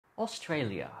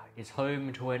Australia is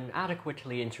home to an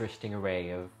adequately interesting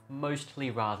array of mostly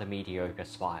rather mediocre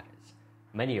spiders,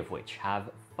 many of which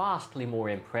have vastly more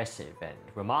impressive and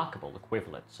remarkable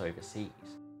equivalents overseas.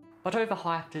 But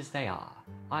overhyped as they are,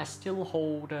 I still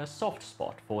hold a soft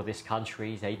spot for this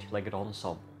country's eight-legged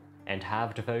ensemble, and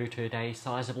have devoted a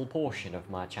sizable portion of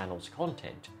my channel's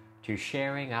content to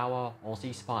sharing our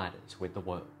Aussie spiders with the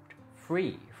world,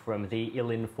 free from the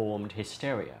ill-informed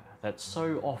hysteria that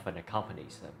so often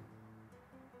accompanies them.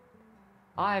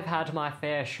 I've had my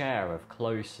fair share of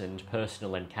close and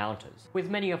personal encounters with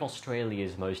many of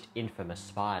Australia's most infamous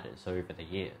spiders over the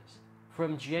years,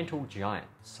 from gentle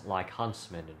giants like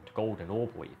huntsmen and golden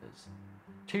orb weavers,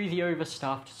 to the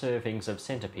overstuffed servings of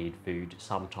centipede food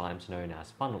sometimes known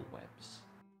as funnel webs.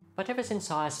 But ever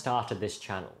since I started this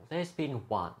channel, there's been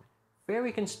one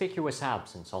very conspicuous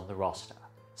absence on the roster,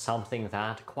 something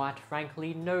that, quite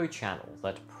frankly, no channel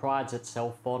that prides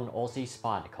itself on Aussie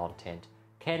spider content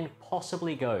can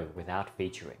possibly go without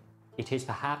featuring. It is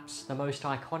perhaps the most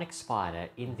iconic spider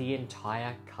in the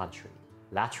entire country,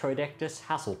 Latrodectus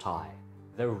hasselti,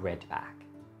 the Redback.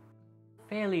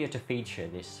 Failure to feature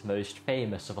this most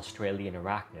famous of Australian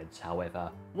arachnids, however,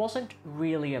 wasn't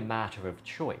really a matter of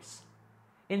choice.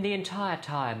 In the entire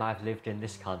time I've lived in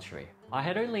this country, I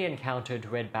had only encountered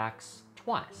redbacks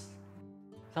twice.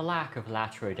 The lack of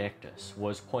Latrodectus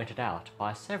was pointed out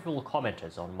by several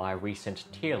commenters on my recent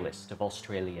tier list of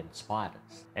Australian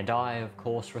spiders, and I of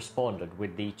course responded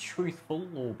with the truthful,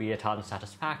 albeit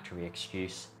unsatisfactory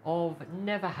excuse of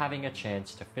never having a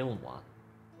chance to film one.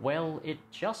 Well, it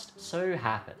just so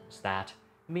happens that,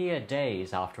 mere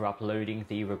days after uploading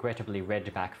the regrettably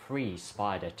redback-free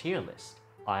spider tier list,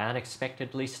 I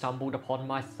unexpectedly stumbled upon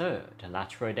my third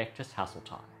Latrodectus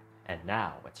hasselti. And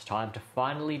now it's time to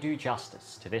finally do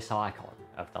justice to this icon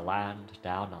of the land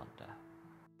down under.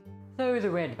 Though the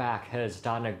Redback has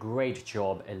done a great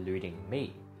job eluding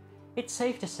me, it's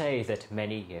safe to say that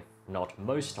many, if not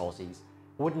most Aussies,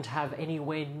 wouldn't have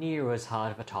anywhere near as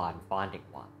hard of a time finding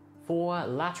one. For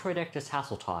Latrodectus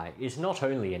hasselti is not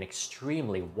only an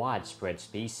extremely widespread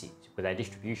species with a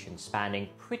distribution spanning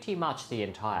pretty much the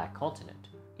entire continent,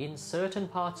 in certain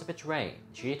parts of its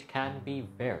range it can be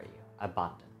very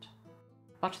abundant.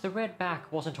 But the Redback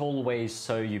wasn't always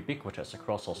so ubiquitous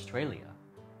across Australia.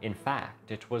 In fact,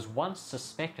 it was once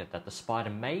suspected that the spider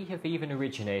may have even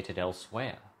originated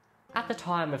elsewhere. At the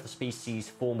time of the species'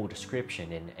 formal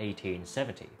description in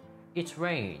 1870, its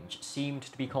range seemed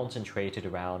to be concentrated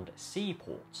around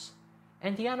seaports,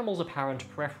 and the animal's apparent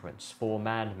preference for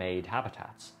man-made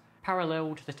habitats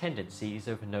paralleled the tendencies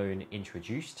of known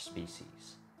introduced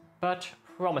species. But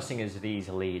promising as these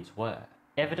leads were,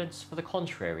 evidence for the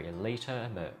contrary later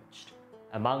emerged,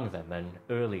 among them an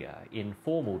earlier,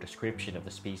 informal description of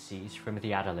the species from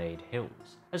the Adelaide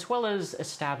Hills, as well as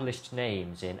established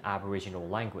names in Aboriginal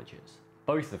languages,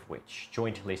 both of which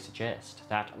jointly suggest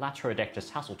that Latrodectus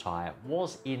hasselti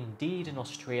was indeed an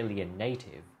Australian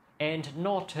native, and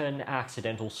not an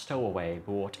accidental stowaway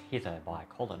brought hither by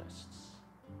colonists.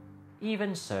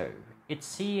 Even so, it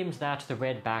seems that the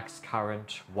redback's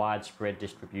current, widespread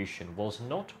distribution was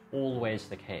not always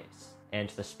the case, and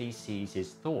the species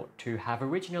is thought to have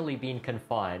originally been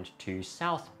confined to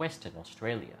southwestern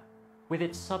Australia, with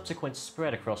its subsequent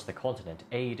spread across the continent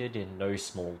aided in no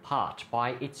small part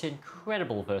by its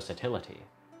incredible versatility,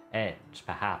 and,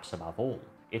 perhaps above all,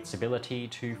 its ability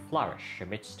to flourish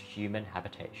amidst human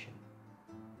habitation.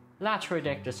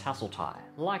 Latrodectus hasselti,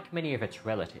 like many of its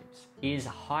relatives, is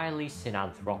highly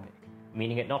synanthropic,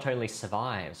 meaning it not only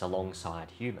survives alongside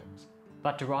humans,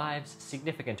 but derives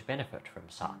significant benefit from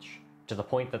such, to the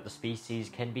point that the species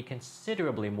can be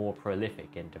considerably more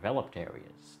prolific in developed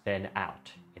areas than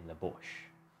out in the bush.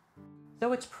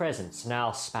 Though its presence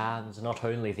now spans not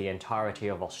only the entirety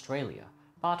of Australia,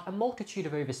 but a multitude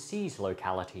of overseas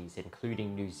localities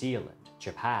including New Zealand,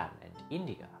 Japan, and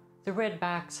India, the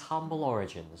redback's humble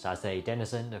origins as a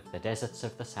denizen of the deserts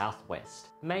of the southwest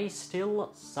may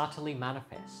still subtly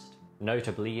manifest,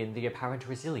 notably in the apparent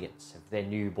resilience of their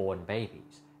newborn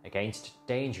babies against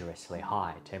dangerously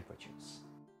high temperatures.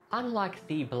 Unlike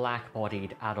the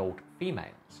black-bodied adult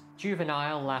females,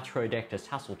 juvenile Latrodectus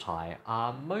hasselti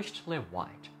are mostly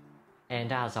white,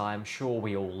 and as I'm sure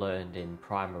we all learned in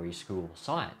primary school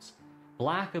science,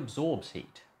 black absorbs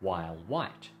heat while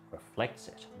white reflects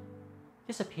it.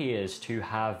 This appears to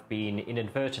have been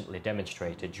inadvertently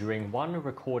demonstrated during one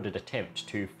recorded attempt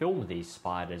to film these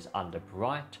spiders under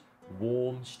bright,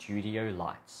 warm studio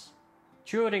lights.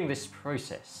 During this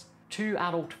process, 2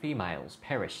 adult females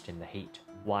perished in the heat,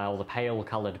 while the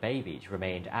pale-coloured babies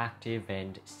remained active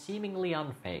and seemingly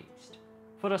unfazed.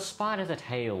 For a spider that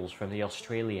hails from the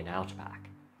Australian outback,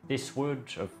 This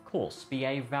would, of course, be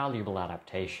a valuable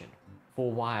adaptation,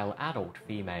 for while adult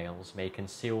females may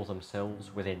conceal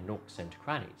themselves within nooks and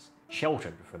crannies,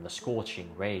 sheltered from the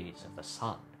scorching rays of the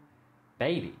sun,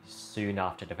 babies, soon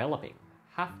after developing,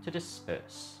 have to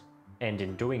disperse, and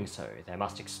in doing so they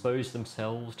must expose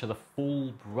themselves to the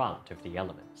full brunt of the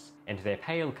elements, and their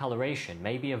pale coloration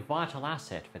may be a vital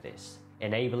asset for this,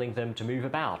 enabling them to move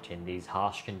about in these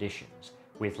harsh conditions,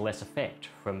 with less effect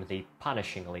from the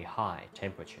punishingly high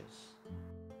temperatures.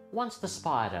 Once the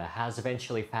spider has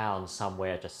eventually found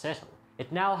somewhere to settle,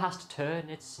 it now has to turn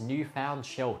its newfound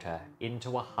shelter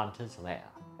into a hunter's lair,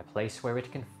 a place where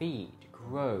it can feed,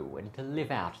 grow, and live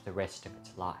out the rest of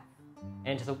its life.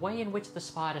 And the way in which the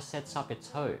spider sets up its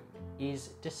home is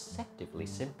deceptively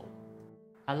simple.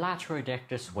 A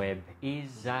Latrodectus web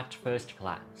is, at first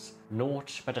glance,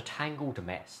 naught but a tangled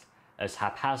mess, as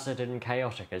haphazard and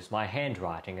chaotic as my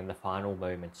handwriting in the final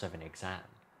moments of an exam.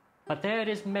 But there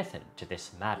is method to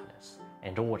this madness,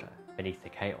 and order beneath the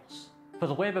chaos. For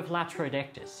the web of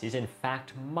Latrodectus is in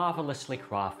fact marvellously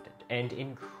crafted and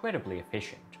incredibly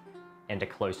efficient, and a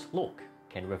close look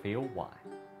can reveal why.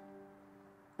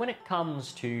 When it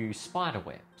comes to spider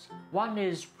webs, one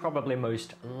is probably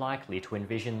most likely to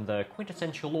envision the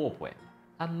quintessential orb web,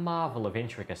 a marvel of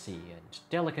intricacy and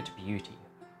delicate beauty,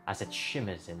 as it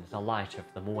shimmers in the light of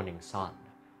the morning sun,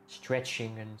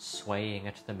 stretching and swaying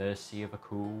at the mercy of a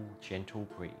cool, gentle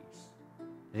breeze.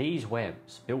 These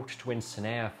webs, built to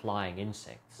ensnare flying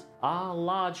insects, are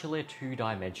largely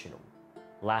two-dimensional.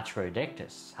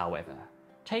 Latrodectus, however,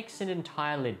 takes an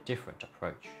entirely different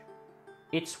approach.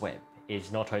 Its web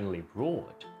is not only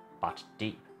broad, but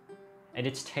deep, and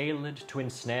it's tailored to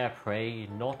ensnare prey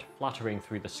not fluttering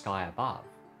through the sky above,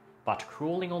 but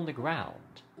crawling on the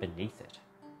ground beneath it.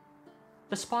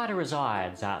 The spider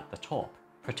resides at the top,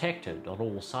 protected on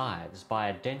all sides by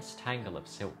a dense tangle of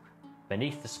silk.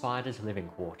 Beneath the spider's living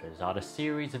quarters are a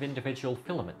series of individual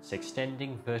filaments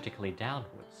extending vertically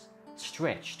downwards,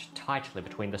 stretched tightly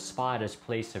between the spider's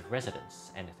place of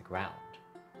residence and the ground.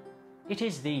 It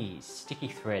is these sticky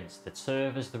threads that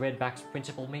serve as the redback's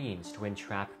principal means to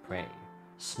entrap prey.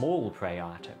 Small prey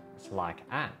items, like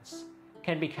ants,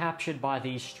 can be captured by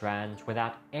these strands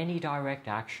without any direct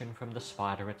action from the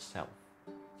spider itself.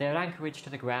 Their anchorage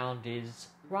to the ground is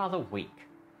rather weak,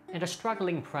 and a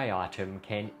struggling prey item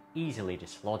can easily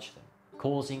dislodge them,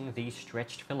 causing the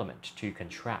stretched filament to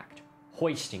contract,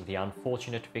 hoisting the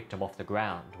unfortunate victim off the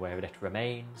ground where it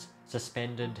remains,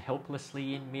 suspended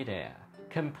helplessly in midair,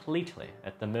 completely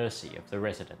at the mercy of the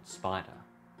resident spider.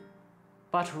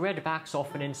 But redbacks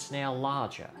often ensnare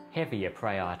larger, heavier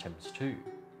prey items too.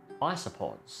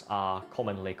 Isopods are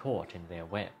commonly caught in their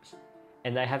webs,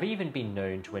 and they have even been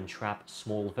known to entrap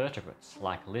small vertebrates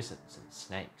like lizards and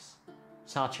snakes.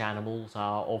 Such animals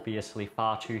are obviously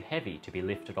far too heavy to be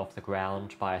lifted off the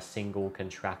ground by a single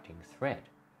contracting thread,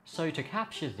 so to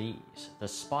capture these, the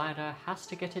spider has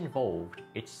to get involved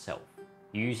itself,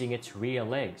 using its rear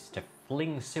legs to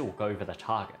fling silk over the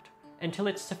target, until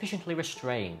it's sufficiently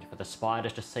restrained for the spider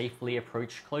to safely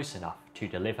approach close enough to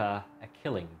deliver a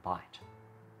killing bite.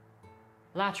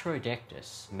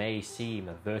 Latrodectus may seem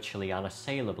virtually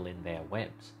unassailable in their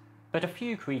webs, but a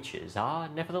few creatures are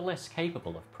nevertheless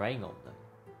capable of preying on them.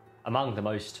 Among the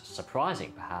most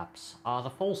surprising, perhaps, are the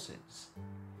falsids.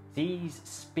 These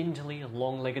spindly,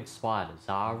 long-legged spiders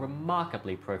are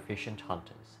remarkably proficient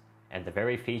hunters, and the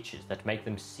very features that make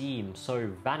them seem so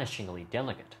vanishingly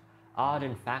delicate are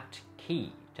in fact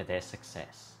key to their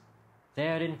success.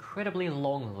 Their incredibly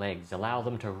long legs allow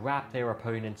them to wrap their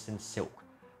opponents in silk,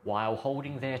 while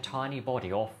holding their tiny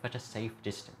body off at a safe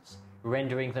distance,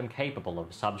 rendering them capable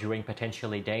of subduing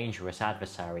potentially dangerous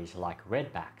adversaries like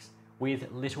redbacks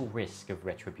with little risk of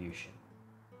retribution.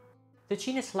 The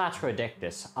genus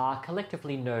Latrodectus are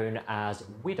collectively known as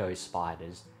widow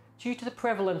spiders due to the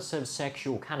prevalence of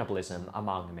sexual cannibalism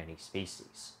among many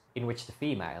species, in which the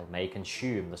female may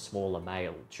consume the smaller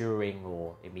male during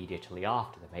or immediately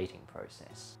after the mating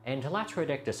process. And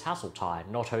Latrodectus hasselti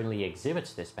not only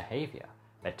exhibits this behaviour,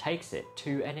 but takes it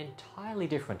to an entirely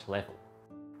different level.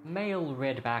 Male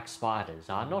redback spiders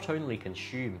are not only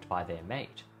consumed by their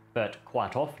mate, but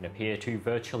quite often appear to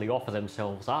virtually offer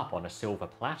themselves up on a silver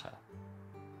platter.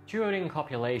 During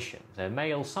copulation, the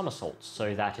male somersaults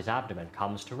so that his abdomen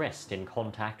comes to rest in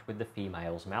contact with the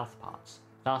female's mouthparts,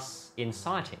 thus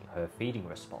inciting her feeding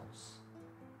response.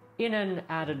 In an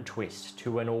added twist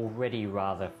to an already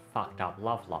rather fucked up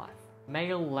love life,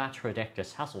 male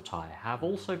Latrodectus hasselti have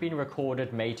also been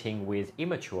recorded mating with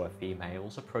immature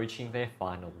females approaching their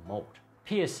final molt,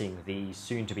 piercing the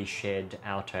soon-to-be-shed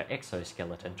outer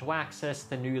exoskeleton to access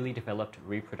the newly developed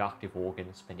reproductive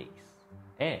organs beneath.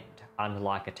 and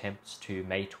unlike attempts to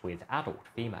mate with adult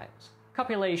females,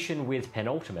 copulation with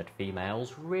penultimate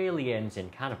females rarely ends in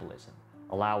cannibalism,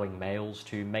 allowing males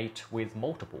to mate with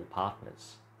multiple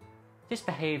partners. This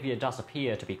behaviour does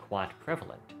appear to be quite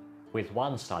prevalent, with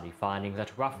one study finding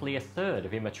that roughly a third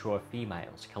of immature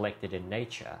females collected in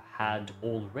nature had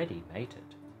already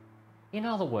mated. In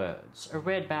other words, a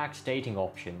redback's dating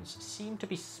options seem to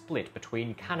be split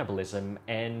between cannibalism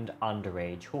and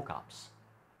underage hookups.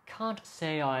 Can't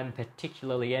say I'm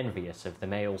particularly envious of the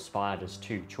male spider's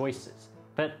two choices,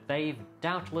 but they've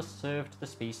doubtless served the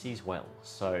species well,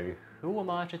 so who am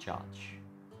I to judge?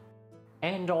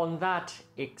 And on that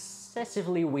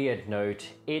excessively weird note,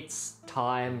 it's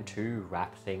time to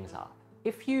wrap things up.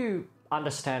 If you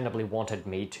understandably wanted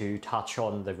me to touch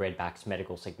on the redback's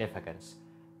medical significance,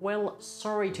 well,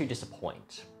 sorry to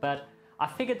disappoint, but I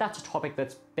figured that's a topic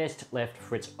that's best left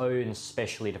for its own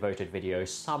specially devoted video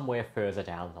somewhere further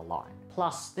down the line.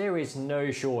 Plus, there is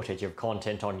no shortage of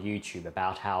content on YouTube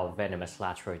about how venomous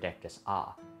Latrodectus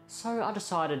are, so I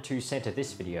decided to centre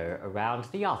this video around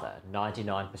the other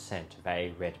 99% of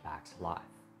a redback's life.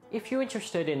 If you're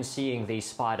interested in seeing the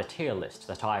spider tier list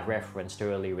that I referenced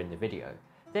earlier in the video,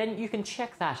 then you can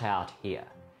check that out here.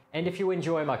 And if you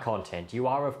enjoy my content, you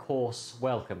are of course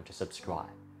welcome to subscribe.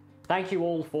 Thank you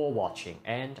all for watching,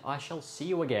 and I shall see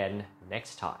you again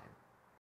next time.